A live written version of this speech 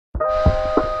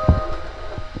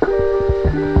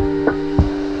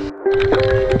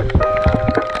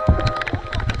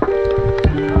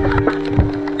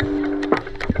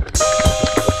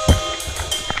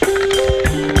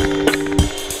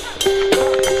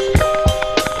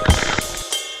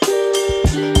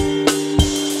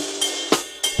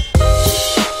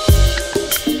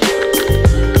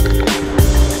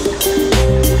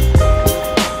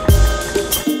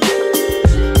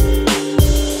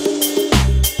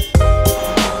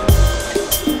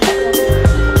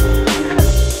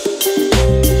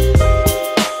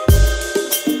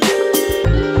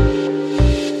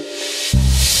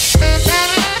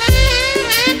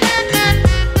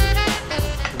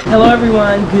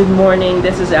everyone, good morning.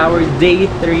 This is our day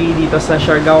 3 dito sa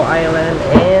Siargao Island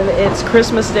and it's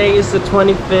Christmas Day. It's the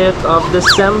 25th of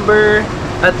December.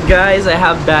 At guys, I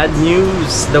have bad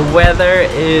news. The weather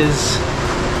is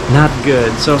not good.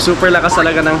 So super lakas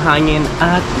talaga ng hangin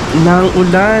at ng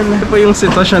ulan. Ito po yung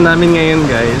sitwasyon namin ngayon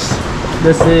guys.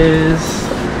 This is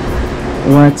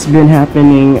what's been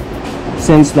happening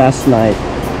since last night.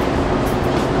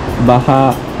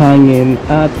 Baha, hangin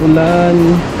at ulan.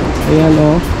 Ayan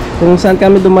o. Kung saan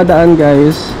kami dumadaan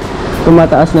guys,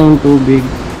 tumataas na yung tubig.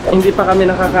 Hindi pa kami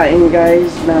nakakain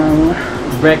guys ng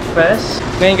breakfast.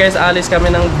 Ngayon guys, alis kami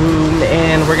ng room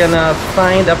and we're gonna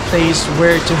find a place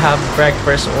where to have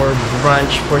breakfast or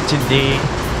brunch for today.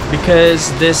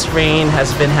 Because this rain has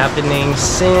been happening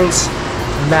since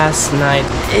last night.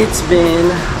 It's been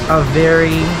a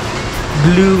very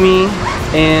gloomy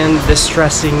and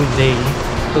distressing day.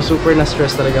 So super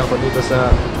na-stress talaga ako dito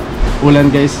sa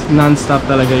ulan guys, non-stop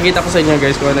talaga. Nakita ko sa inyo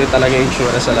guys kung ano talaga yung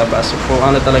itsura sa labas, kung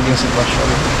ano talaga yung sitwasyon.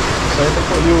 So ito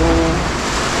po yung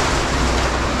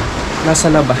nasa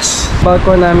labas.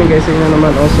 Balcon namin guys, yun naman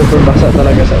super basa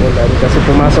talaga sa ulan kasi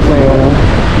pumasok na yung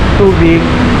tubig.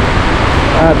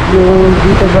 At yung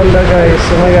dito banda guys,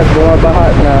 oh my god, bumabaha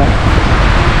na.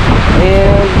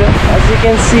 And as you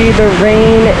can see, the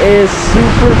rain is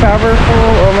super powerful.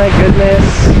 Oh my goodness.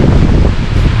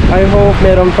 I hope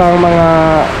meron pang mga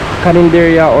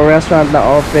karinderya o restaurant na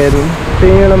open.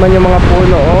 Tingnan nyo naman yung mga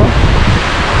puno, oh.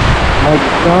 My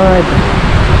god.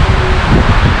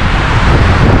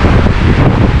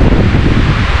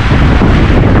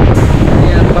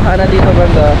 Ayan, baka na dito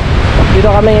banda. Dito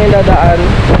kami ngayon dadaan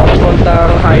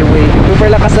puntang highway. Super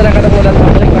lakas na ng ulan.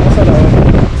 Pabalik ako sa loob.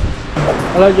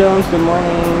 Hello Jones, good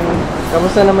morning.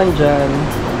 Kamusta naman dyan?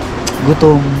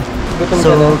 Gutom.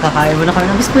 So, So, kakain muna kami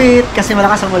ng biskwit kasi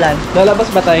malakas ang ulan. lalabas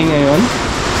ba tayo ngayon?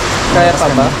 Kaya pa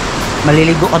ba?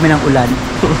 Maliligo kami ng ulan.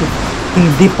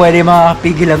 Hindi pwede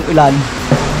makapigil ang ulan.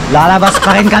 Lalabas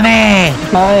pa rin kami!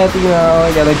 Hi, Atina. Oh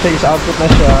my god, nag-change outfit na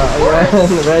siya.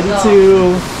 Ayan, ready to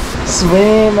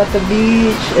swim at the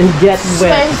beach and get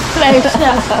wet.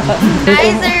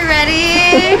 Guys, are you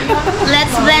ready?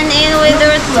 Let's blend in with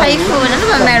the typhoon. Ano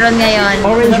ba meron ngayon?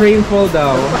 Orange rainfall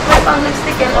daw. May pang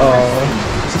lipstick yan. Oh.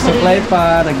 Susupply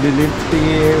pa,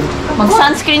 nagdi-lifting.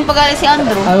 Mag-sunscreen pa gali si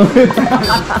Andrew.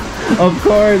 Of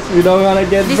course, we don't wanna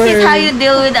get This burned. is how you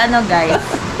deal with ano guys.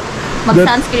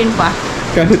 Mag-sunscreen pa.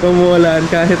 Kahit umuulan,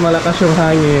 kahit malakas yung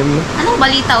hangin. Anong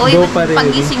balita? Uy, Go pa rin.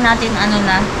 pag-gising natin ano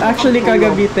na. Actually,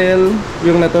 kagabi Tel,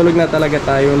 yung natulog na talaga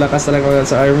tayo, lakas talaga ulan.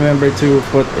 So I remember to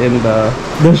put in the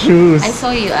shoes. I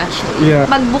saw you actually. Yeah.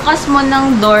 Pagbukas mo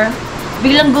ng door,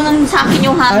 biglang gunon sa akin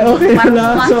yung Ay, hangin. okay na,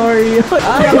 sorry.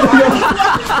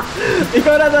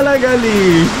 Ikaw na talaga,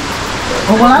 Lee.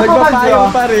 Nagpapayong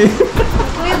pa rin.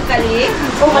 Uy, kali?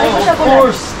 Of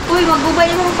course. Uy, magbubay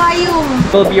yung payong.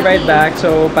 We'll be right back.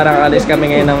 So, parang alis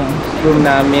kami ngayon ng room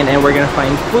namin and we're gonna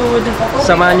find food.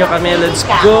 Samahan nyo kami. Let's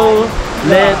go.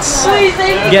 Let's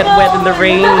get wet in the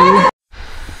rain.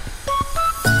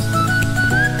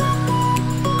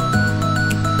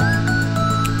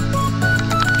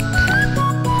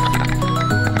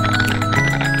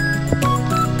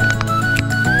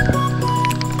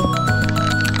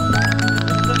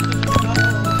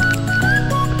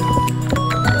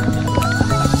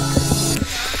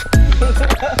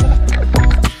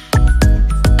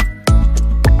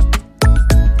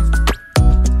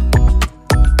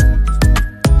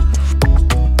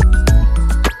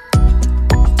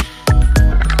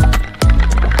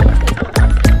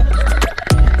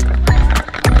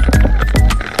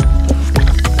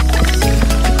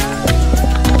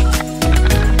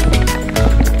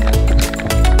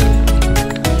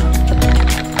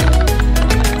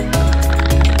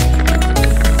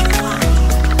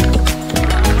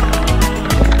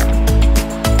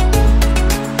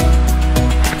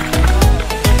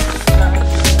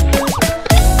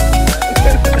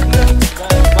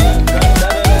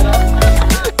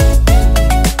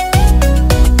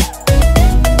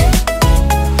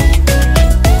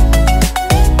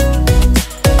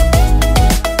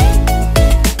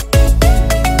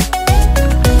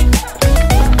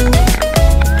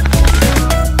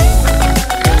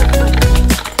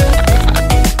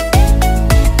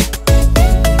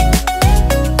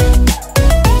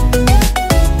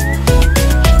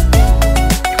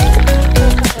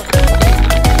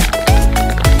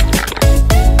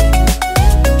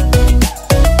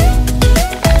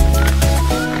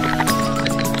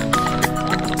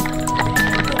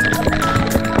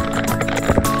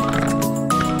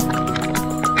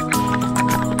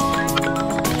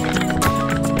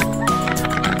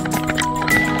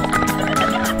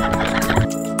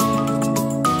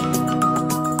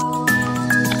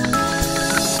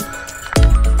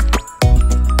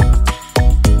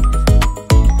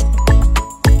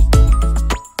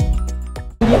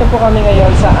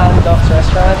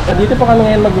 dito po kami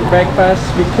ngayon mag-breakfast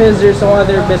because there's some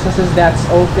other businesses that's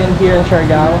open here in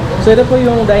Siargao. So ito po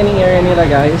yung dining area nila,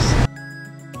 guys.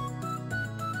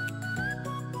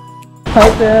 Hi,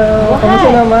 Phil! Kamusta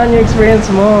naman yung experience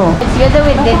mo? It's good that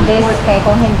we did this, kaya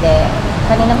kung hindi,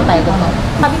 kanina po tayo gusto.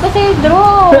 Sabi ko sa'yo,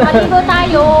 Drew, maligo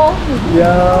tayo.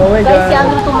 Yeah, oh my Guys, si God.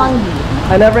 Andrew tumanggi.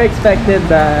 I never expected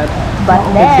that. But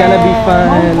then, It's gonna be fun.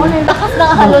 Lakas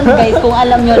ng alon, guys, kung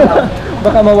alam nyo lang.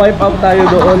 Baka ma-wipe out tayo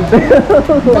doon.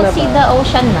 Don't see the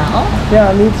ocean na, oh.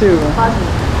 Yeah, me too.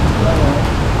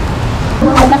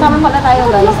 Magkasama pala tayo,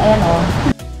 guys. Ayan, oh.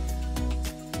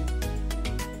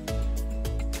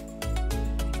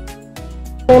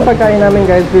 Yung pagkain namin,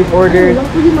 guys, we've ordered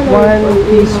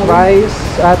 1-piece rice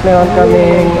at meron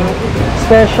kaming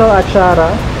special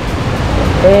achara.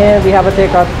 And we have a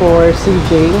takeout for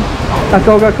CJ, a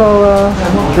Coca-Cola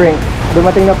drink.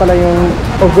 Dumating na pala yung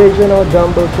original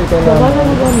jumbo chicken namin.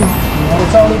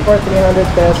 It's only for 300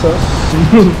 pesos.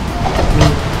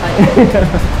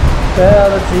 Well,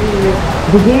 let's see.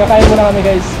 Kakain muna kami,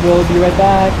 guys. We'll be right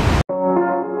back.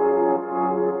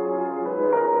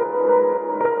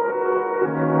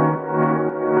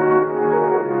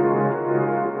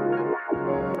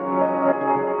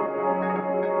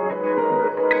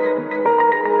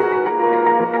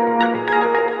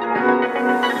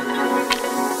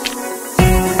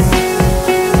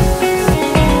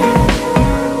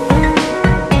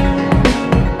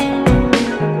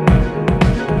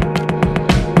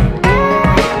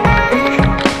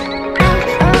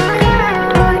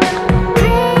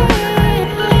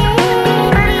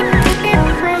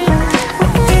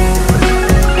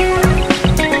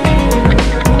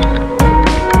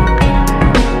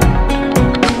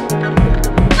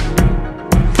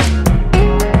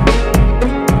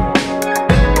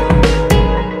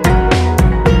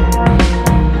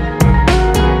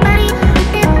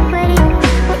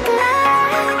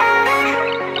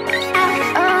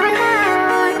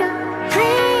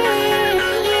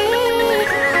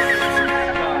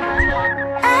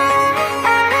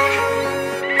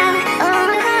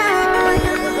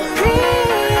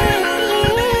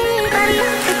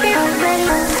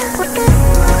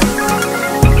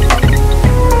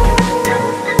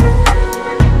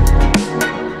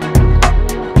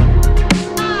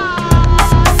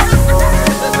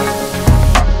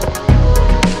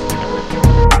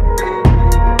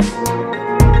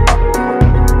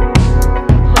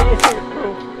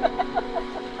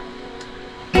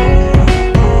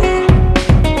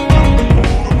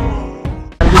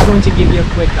 Going to give you a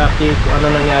quick update kung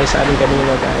ano nangyari sa amin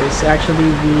kanina, guys.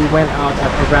 Actually, we went out at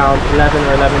around 11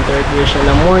 or 11:30ish in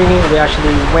the morning. We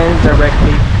actually went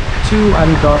directly to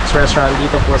Andoks restaurant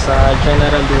dito po sa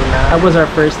General Luna. That was our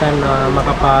first time na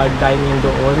makapag-dine in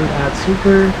doon at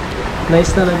super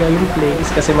nice talaga yung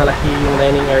place kasi malaki yung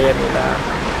dining area nila.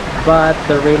 But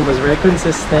the rain was very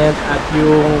consistent at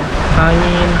yung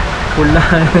hangin,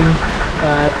 ulan,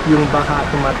 at yung baka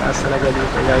tumataas talaga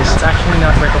dito, guys. It's actually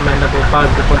not recommendable pag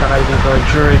pupunta kayo dito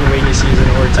during rainy season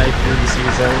or typhoon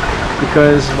season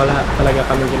because wala talaga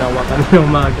kami ginawa kanina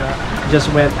umaga.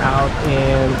 Just went out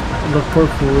and looked for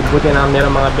food. Buti na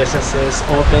meron mga businesses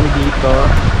open dito,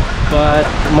 but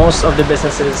most of the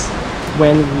businesses,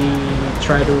 when we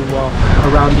try to walk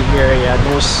around the area,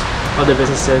 most of the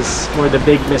businesses or the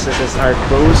big businesses are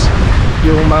closed.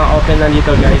 Yung mga open na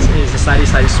dito, guys, is a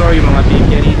sari-sari store, yung mga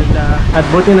bakery nila. At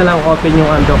buti na lang open yung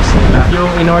Andoks nila. Yung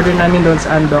in-order namin doon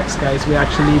sa Andoks, guys, we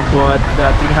actually bought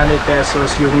the 300 pesos,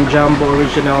 yung jumbo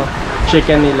original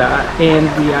chicken nila. And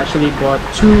we actually bought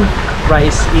 2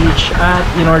 rice each. At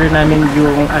in-order namin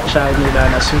yung achal nila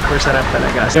na super sarap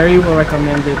talaga. Very well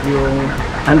recommended yung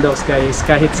Andoks, guys,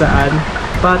 kahit saan.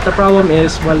 But the problem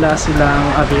is, wala silang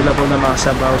available na mga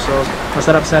sabaw. So,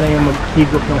 masarap sana yung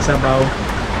maghigop ng sabaw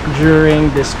during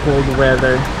this cold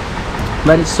weather.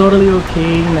 But it's totally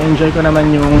okay. Na-enjoy ko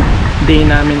naman yung day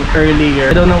namin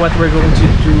earlier. I don't know what we're going to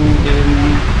do in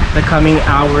the coming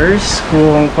hours.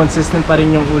 Kung consistent pa rin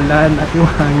yung ulan at yung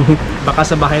hangin, baka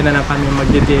sa bahay na lang kami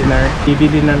magdi-dinner.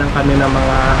 Bibili na lang kami ng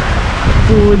mga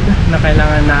food na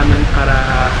kailangan namin para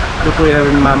lutuin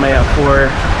namin mamaya for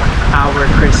our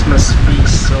Christmas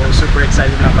feast. So super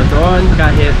excited na ako doon.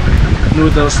 Kahit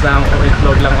noodles lang o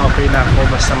itlog lang, okay na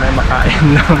ako basta may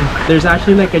makain lang. There's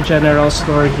actually like a general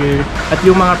store here at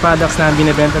yung mga products na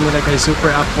binibenta nila kay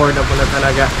super affordable na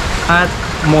talaga at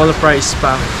mall price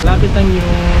pa. Lapit lang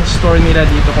yung store nila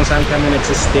dito kung saan kami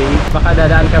nagsistay. Baka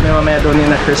dadaan kami mamaya doon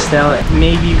na Cristel.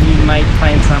 Maybe we might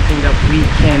find something that we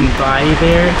can buy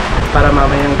there para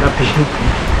mamayang gabi.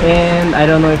 And I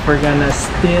don't know if we're gonna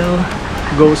still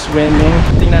go swimming.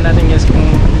 Tingnan natin guys kung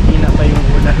hindi na pa yung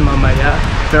ulan mamaya.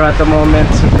 Pero at the moment,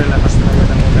 super lakas talaga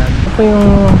ng ulan. po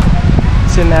yung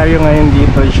scenario ngayon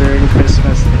dito during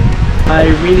Christmas Day. I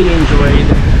really enjoyed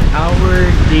our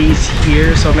days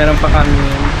here. So meron pa kami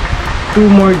 2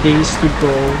 more days to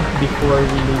go before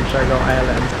we leave Siargao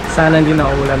Island. Sana hindi na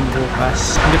uulan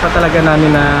bukas. Hindi pa talaga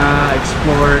namin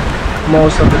na-explore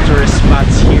most of the tourist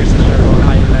spots here sa Siargao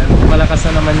Island. Malakas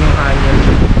na naman yung hangin.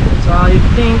 So I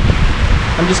think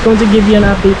I'm just going to give you an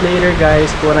update later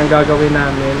guys kung anong gagawin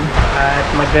namin. At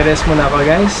magre-rest muna ako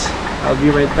guys. I'll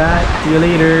be right back. See you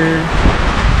later.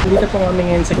 Dito po kami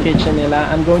ngayon sa kitchen nila.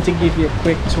 I'm going to give you a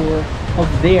quick tour of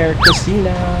their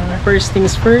kusina. First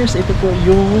things first, ito po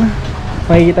yung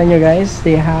makikita nyo guys.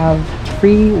 They have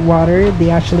free water. They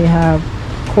actually have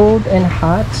cold and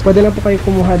hot. Pwede lang po kayo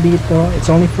kumuha dito. It's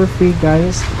only for free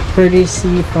guys.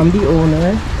 Courtesy from the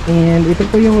owner. And ito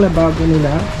po yung lababo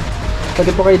nila.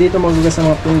 Pwede po kayo dito magugas ng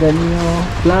mga pinggan nyo,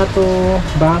 plato,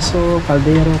 baso,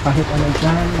 kaldero, kahit ano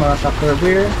dyan, mga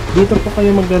Tupperware. Dito po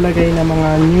kayo maglalagay ng mga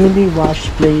newly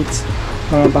washed plates,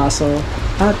 mga baso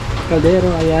at kaldero,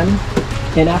 ayan.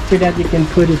 And after that, you can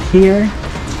put it here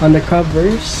on the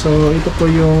covers. So ito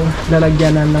po yung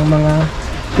lalagyanan ng mga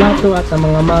plato at ng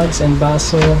mga mugs and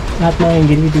baso at mga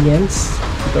ingredients.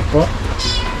 Ito po.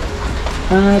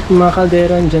 At mga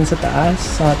kaldero dyan sa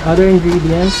taas. At other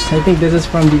ingredients, I think this is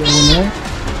from the owner.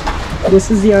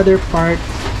 This is the other part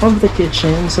of the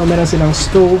kitchen. So meron silang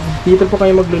stove. Dito po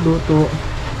kayo magluluto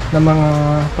ng mga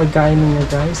pagkain ninyo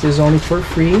guys. This is only for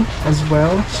free as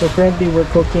well. So currently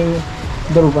we're cooking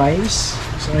the rice.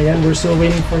 So ayan, we're still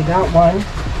waiting for that one.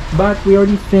 But we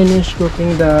already finished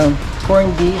cooking the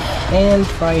corned beef and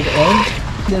fried egg.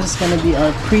 This is gonna be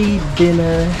our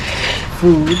pre-dinner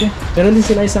food. Meron din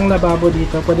sila isang lababo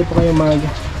dito. Pwede po kayo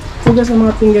maghugas ng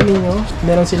mga pinggan ninyo.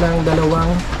 Meron silang dalawang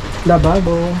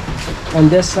lababo on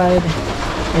this side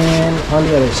and on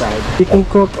the other side. You can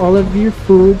cook all of your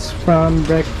foods from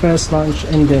breakfast, lunch,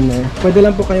 and dinner. Pwede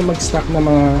lang po kayo mag-stock ng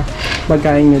mga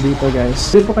pagkain nyo dito guys.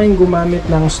 Pwede po kayong gumamit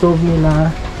ng stove nila,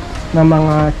 ng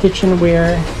mga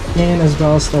kitchenware, and as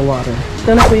well as the water.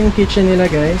 Ito na po yung kitchen nila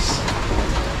guys.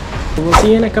 We'll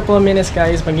see you in a couple of minutes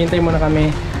guys. Maghintay muna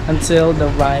kami until the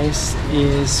rice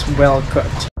is well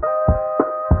cooked.